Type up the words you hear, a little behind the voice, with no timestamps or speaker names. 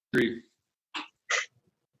Three.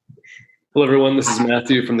 Hello, everyone. This is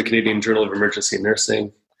Matthew from the Canadian Journal of Emergency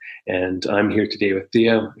Nursing, and I'm here today with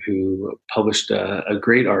Thea, who published a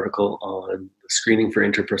great article on screening for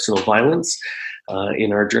interpersonal violence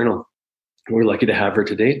in our journal. We're lucky to have her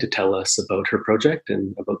today to tell us about her project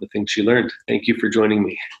and about the things she learned. Thank you for joining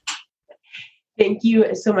me. Thank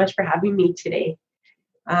you so much for having me today.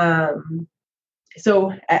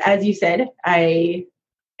 So, as you said, I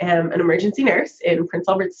am an emergency nurse in Prince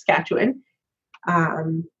Albert, Saskatchewan.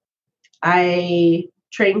 I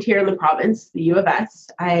trained here in the province, the U of S.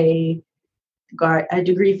 I got a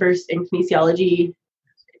degree first in kinesiology.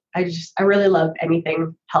 I really love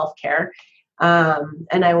anything healthcare.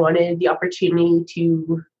 And I wanted the opportunity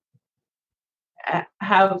to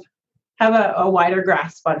have a wider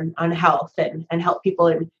grasp on health and help people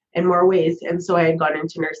in more ways. And so I had gone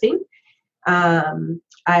into nursing.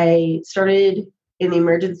 I started in the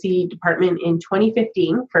emergency department in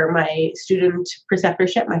 2015 for my student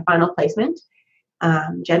preceptorship, my final placement,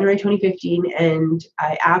 January 2015, and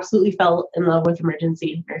I absolutely fell in love with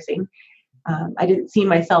emergency nursing. I didn't see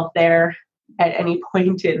myself there at any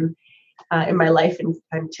point in my life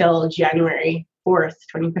until January 4th,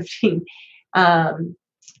 2015. And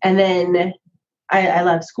then I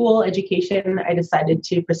left school, education. I decided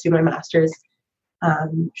to pursue my master's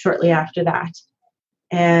shortly after that.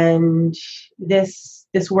 And this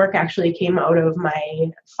work actually came out of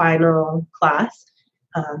my final class,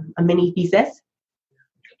 a mini thesis.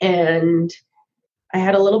 And I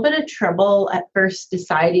had a little bit of trouble at first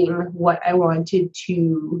deciding what I wanted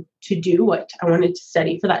to do, what I wanted to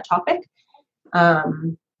study for that topic.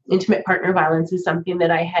 Intimate partner violence is something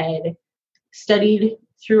that I had studied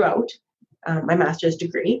throughout my master's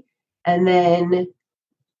degree. And then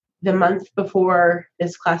the month before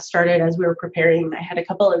this class started, as we were preparing, I had a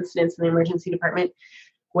couple incidents in the emergency department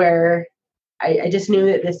where I just knew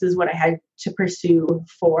that this is what I had to pursue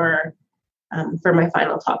for my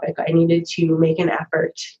final topic. I needed to make an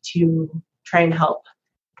effort to try and help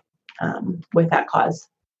with that cause.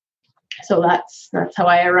 So that's how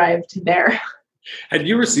I arrived there. Had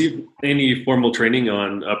you received any formal training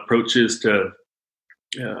on approaches to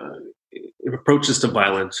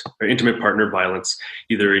violence or intimate partner violence,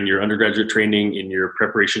 either in your undergraduate training, in your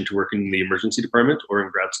preparation to work in the emergency department, or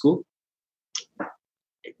in grad school?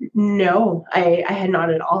 No, I had not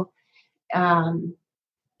at all.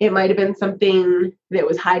 It might have been something that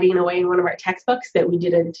was hiding away in one of our textbooks that we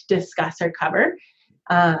didn't discuss or cover.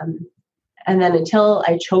 And then until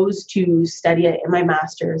I chose to study it in my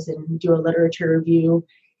master's and do a literature review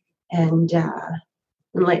and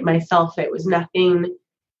like myself, it was nothing.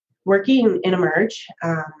 Working in Emerge,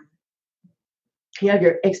 you have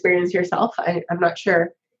your experience yourself. I'm not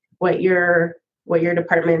sure what your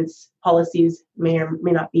department's policies may or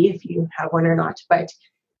may not be, if you have one or not, but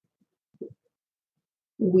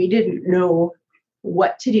we didn't know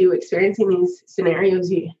what to do experiencing these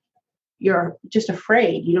scenarios. You're just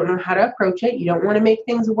afraid. You don't know how to approach it. You don't want to make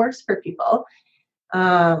things worse for people.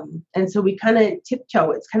 And so we kind of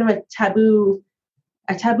tiptoe. It's kind of a taboo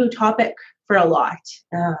topic for a lot.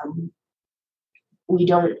 We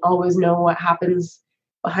don't always know what happens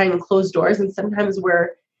behind closed doors, and sometimes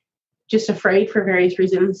we're just afraid for various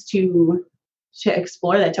reasons to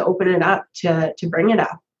explore that, to open it up, to bring it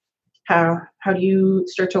up. How do you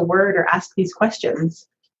start a word or ask these questions?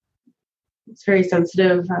 It's very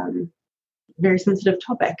sensitive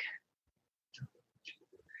topic.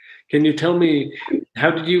 Can you tell me,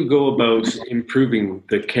 how did you go about improving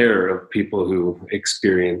the care of people who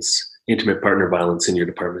experience intimate partner violence in your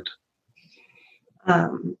department?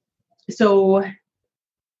 So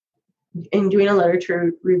in doing a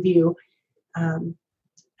literature review,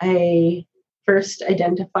 I first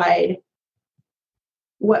identified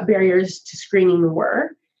what barriers to screening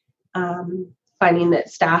were, finding that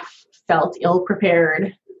staff felt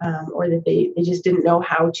ill-prepared, or that they just didn't know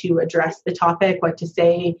how to address the topic, what to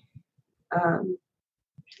say.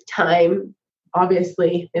 Time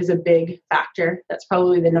obviously is a big factor. That's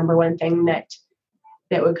probably the number one thing that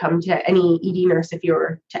would come to any ED nurse if you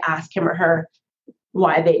were to ask him or her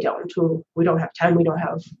why they don't. We don't have time. We don't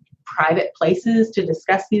have private places to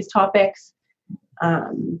discuss these topics.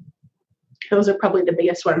 Those are probably the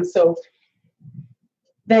biggest ones. So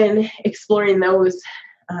then exploring those,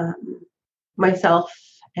 myself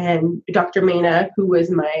and Dr. Mena, who was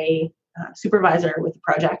my supervisor with the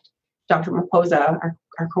project, Dr. Maposa,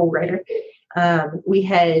 our co-writer,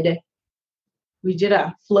 we did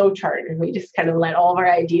a flow chart, and we just kind of let all of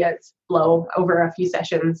our ideas flow over a few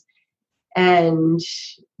sessions. And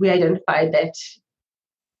we identified that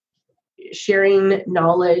sharing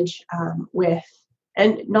knowledge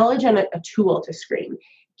and a tool to screen,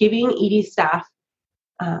 giving ED staff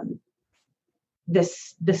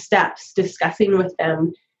the steps, discussing with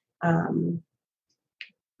them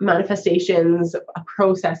manifestations, a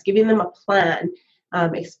process, giving them a plan,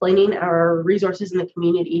 explaining our resources in the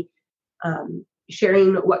community,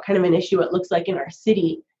 sharing what kind of an issue it looks like in our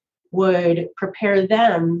city would prepare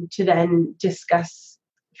them to then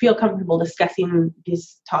feel comfortable discussing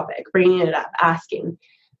this topic, bringing it up, asking,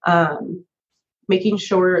 making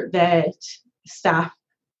sure that staff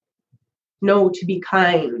know to be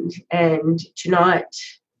kind and to not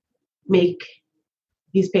make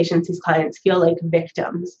these patients, these clients feel like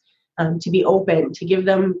victims, to be open, to give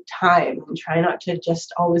them time and try not to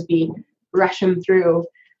just always be rushing through,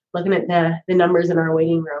 looking at the numbers in our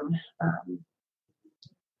waiting room,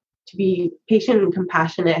 to be patient and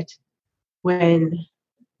compassionate when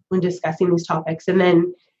discussing these topics, and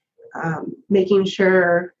then making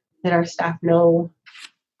sure that our staff know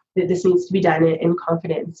that this needs to be done in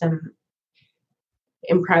confidence and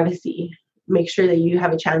in privacy. Make sure that you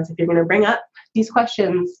have a chance if you're going to bring up these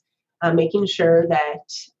questions, making sure that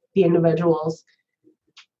the individuals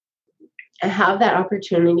have that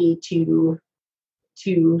opportunity to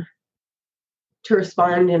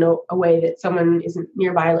respond in a way that someone isn't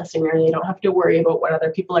nearby listening, or they don't have to worry about what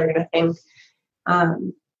other people are going to think.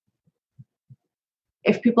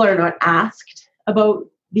 If people are not asked about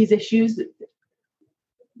these issues,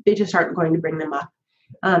 they just aren't going to bring them up.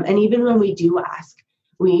 And even when we do ask,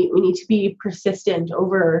 we need to be persistent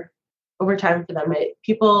over time for them.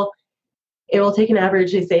 It will take an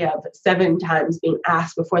average, they say, of 7 times being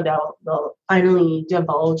asked before they'll finally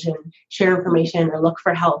divulge and share information or look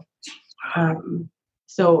for help.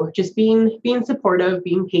 So just being supportive,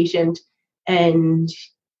 being patient, and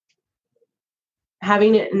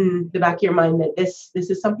having it in the back of your mind that this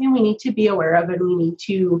is something we need to be aware of, and we need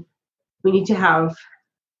to have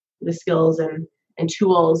the skills and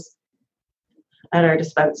tools at our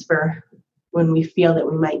dispense for when we feel that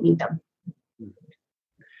we might need them.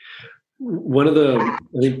 One of the, I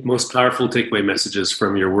think, most powerful takeaway messages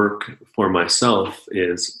from your work for myself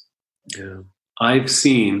is I've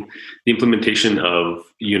seen the implementation of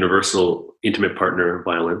universal intimate partner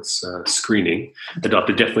violence screening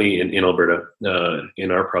adopted definitely in Alberta,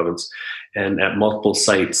 in our province, and at multiple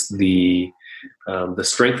sites. The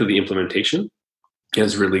strength of the implementation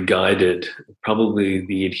has really guided probably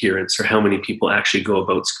the adherence, or how many people actually go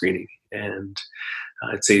about screening. And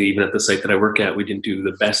I'd say even at the site that I work at, we didn't do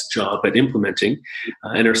the best job at implementing,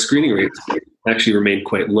 and our screening rates actually remained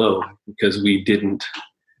quite low because we didn't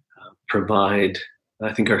provide,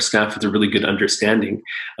 I think, our staff with a really good understanding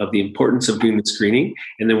of the importance of doing the screening,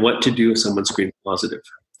 and then what to do if someone's screened positive.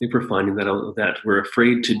 I think we're finding that we're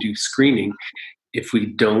afraid to do screening if we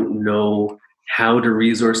don't know how to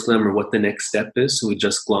resource them or what the next step is, so we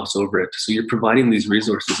just gloss over it. So you're providing these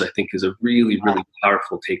resources, I think, is a really, really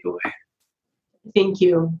powerful takeaway. Thank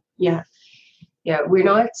you. Yeah, we're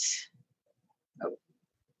not, I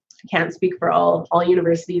can't speak for all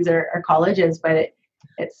universities or colleges, but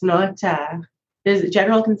it's not, there's a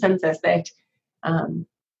general consensus that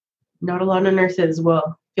not a lot of nurses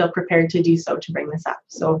will feel prepared to do so, to bring this up.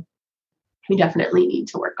 So we definitely need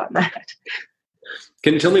to work on that.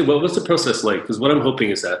 Can you tell me, what was the process like? Because what I'm hoping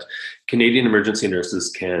is that Canadian emergency nurses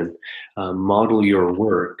can model your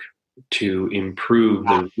work to improve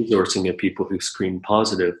the resourcing of people who screen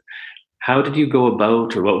positive. How did you go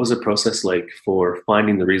about, or what was the process like for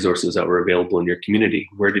finding the resources that were available in your community?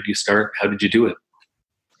 Where did you start? How did you do it?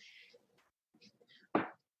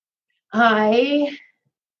 I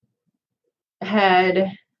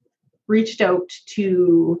had reached out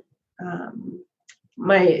to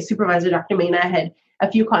my supervisor, Dr. Mena, had a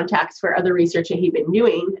few contacts for other research that he'd been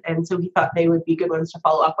doing, and so he thought they would be good ones to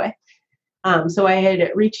follow up with. So I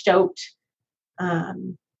had reached out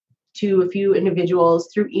to a few individuals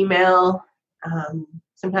through email.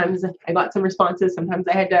 Sometimes I got some responses. Sometimes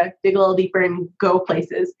I had to dig a little deeper and go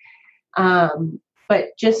places.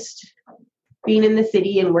 But just being in the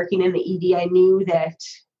city and working in the ED, I knew that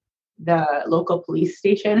the local police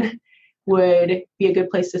station would be a good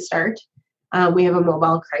place to start. We have a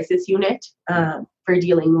mobile crisis unit for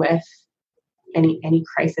dealing with any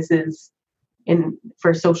crises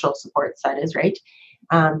for social supports, that is, right,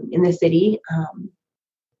 in the city.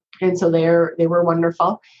 And so they were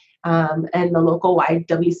wonderful. And the local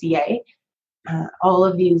YWCA, all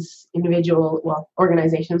of these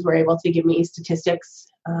organizations were able to give me statistics.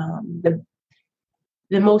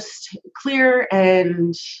 The most clear,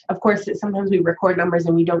 and of course, sometimes we record numbers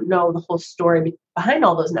and we don't know the whole story behind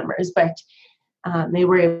all those numbers, but they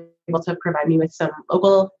were able to provide me with some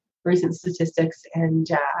local recent statistics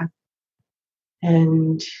and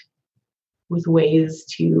ways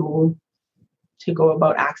to go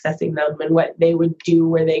about accessing them and what they would do,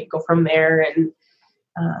 where they go from there, and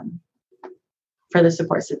for the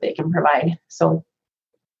supports that they can provide. So,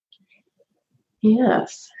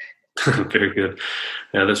 yes. Very good.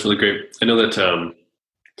 Yeah, that's really great. I know that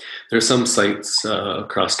there are some sites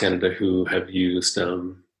across Canada who have used,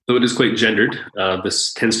 though it is quite gendered,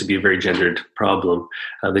 this tends to be a very gendered problem.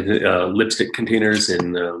 The lipstick containers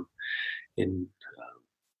in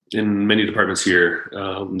many departments here,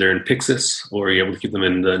 they're in Pyxis, or you're able to keep them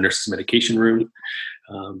in the nurse's medication room.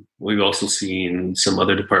 We've also seen some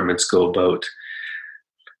other departments go about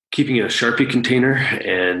keeping a Sharpie container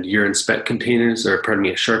and urine spec containers, a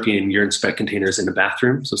Sharpie and urine spec containers in a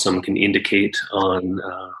bathroom, so someone can indicate on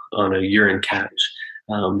a urine catch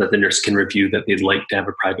that the nurse can review that they'd like to have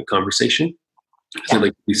a private conversation. So they'd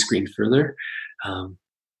like to be screened further.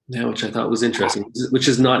 Which I thought was interesting, which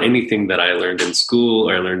is not anything that I learned in school,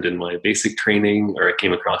 or I learned in my basic training, or I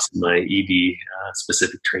came across in my ED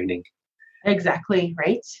specific training. Exactly,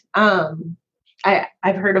 right.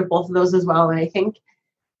 I've heard of both of those as well, and I think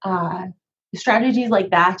strategies like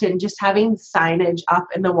that, and just having signage up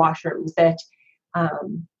in the washrooms that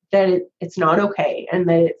it's not okay, and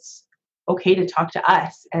that it's okay to talk to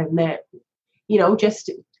us, and that,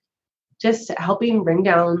 just helping bring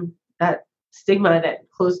down that stigma that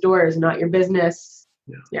closed doors, not your business.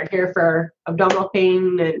 Yeah. You're here for abdominal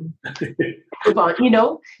pain and move on,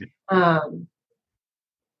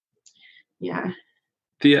 Yeah.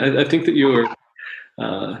 I think that your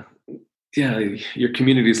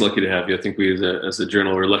community is lucky to have you. I think we, as a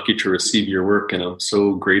journal, are lucky to receive your work, and I'm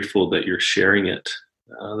so grateful that you're sharing it.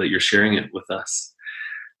 With us.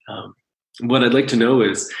 What I'd like to know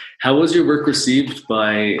is, how was your work received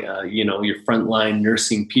by your frontline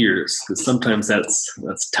nursing peers? Because sometimes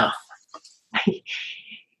that's tough.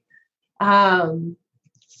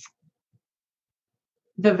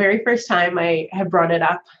 The very first time I had brought it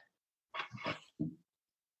up, I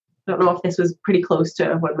don't know if this was pretty close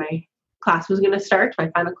to when my class was going to start, my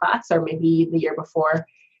final class, or maybe the year before.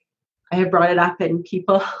 I had brought it up, and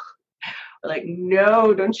people were like,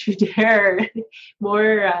 "No, don't you dare!"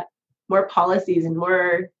 More policies and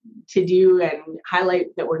more to do, and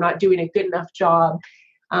highlight that we're not doing a good enough job.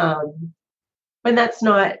 But that's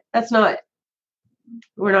not.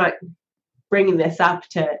 We're not bringing this up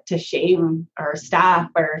to shame our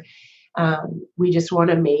staff, or we just want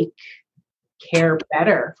to make care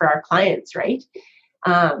better for our clients, right?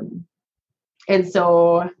 And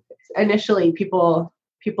so initially, people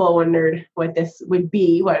wondered what this would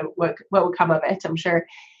be, what would come of it, I'm sure.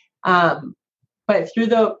 But through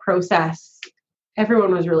the process,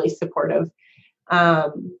 everyone was really supportive.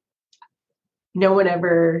 No one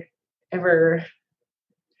ever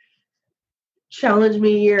challenged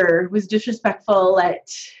me or was disrespectful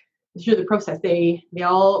through the process. They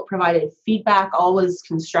all provided feedback, all was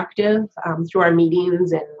constructive through our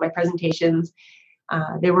meetings and my presentations.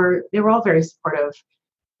 They were all very supportive.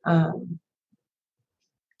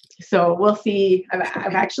 So we'll see.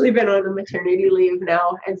 I've actually been on a maternity leave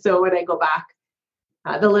now, and so when I go back,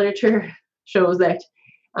 the literature shows that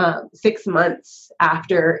 6 months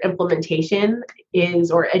after implementation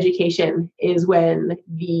or education is when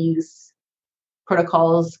these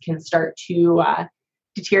protocols can start to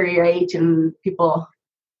deteriorate and people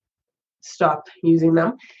stop using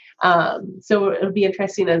them. So it'll be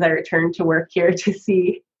interesting as I return to work here to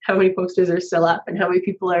see how many posters are still up and how many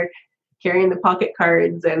people are carrying the pocket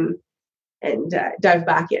cards and dive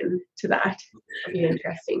back into that. It'll be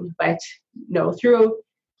interesting. But no, through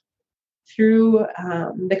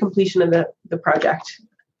the completion of the project,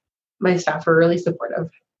 my staff were really supportive.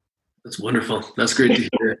 That's wonderful. That's great to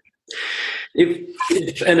hear.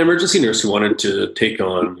 If an emergency nurse who wanted to take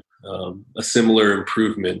on a similar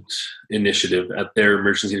improvement initiative at their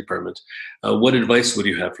emergency department, what advice would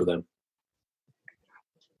you have for them?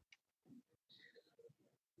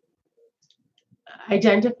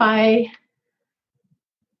 Identify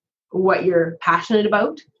what you're passionate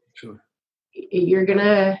about. Sure. You're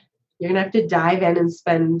gonna have to dive in and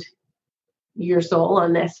spend your soul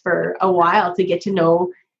on this for a while to get to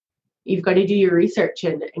know. You've got to do your research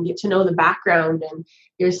and get to know the background and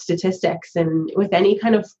your statistics. And with any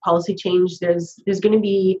kind of policy change, there's going to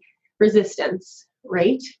be resistance,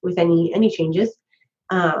 right? With any changes.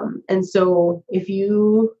 And so if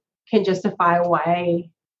you can justify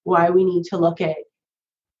why we need to look at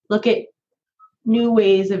new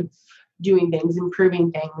ways of doing things,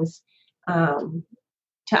 improving things, to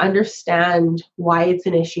understand why it's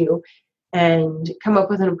an issue, and come up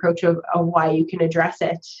with an approach of why you can address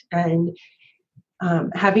it, and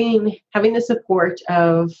having the support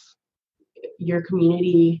of your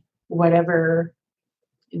community whatever,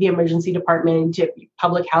 the emergency department,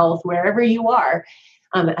 public health, wherever you are,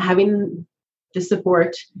 having the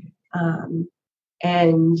support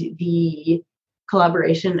and the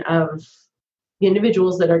collaboration of the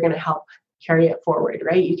individuals that are going to help carry it forward,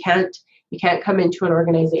 right? You can't come into an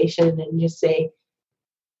organization and just say,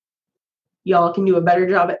 y'all can do a better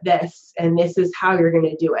job at this, and this is how you're going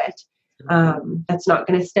to do it. That's not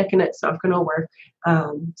going to stick, and it's not going to work.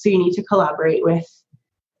 So you need to collaborate with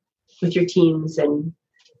your teams and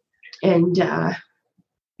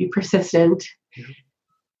be persistent.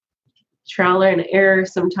 Trial and error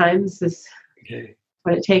sometimes is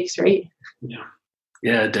what it takes, right?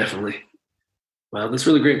 Yeah, definitely. Wow, that's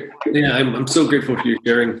really great. Yeah, I'm so grateful for you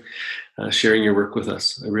sharing your work with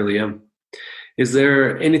us. I really am. Is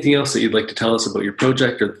there anything else that you'd like to tell us about your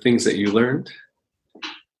project or the things that you learned?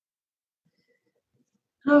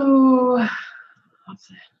 Oh, off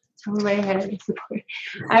the top of my head,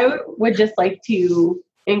 I would just like to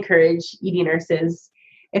encourage ED nurses,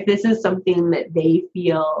 if this is something that they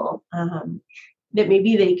feel that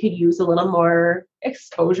maybe they could use a little more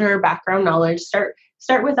exposure, background knowledge, start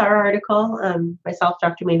with our article, myself,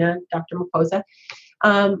 Dr. Mena, Dr. Makosa,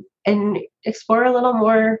 and explore a little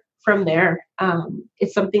more from there.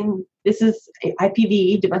 It's something, this is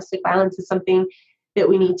IPV, domestic violence is something that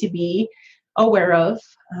we need to be aware of.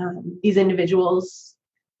 These individuals,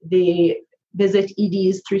 they visit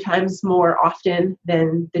EDs 3 times more often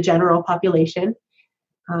than the general population.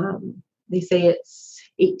 They say it's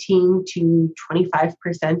 18 to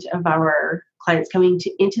 25% of our clients coming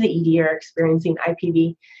into the ED are experiencing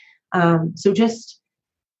IPV. So just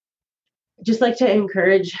like to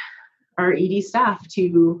encourage our ED staff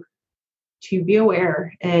to be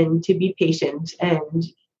aware and to be patient and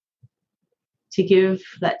to give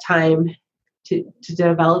that time to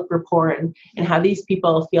develop rapport and have these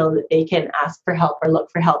people feel that they can ask for help or look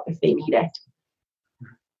for help if they need it.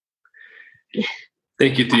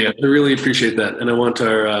 Thank you, Thea. I really appreciate that. And I want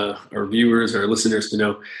our viewers, our listeners to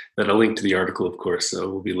know that a link to the article, of course,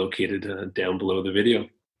 will be located down below the video.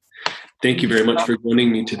 Thank you very much for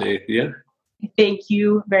joining me today, Thea. Thank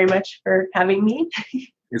you very much for having me.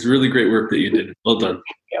 It's really great work that you did. Well done.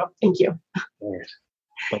 Thank you. All right.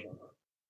 Bye-bye.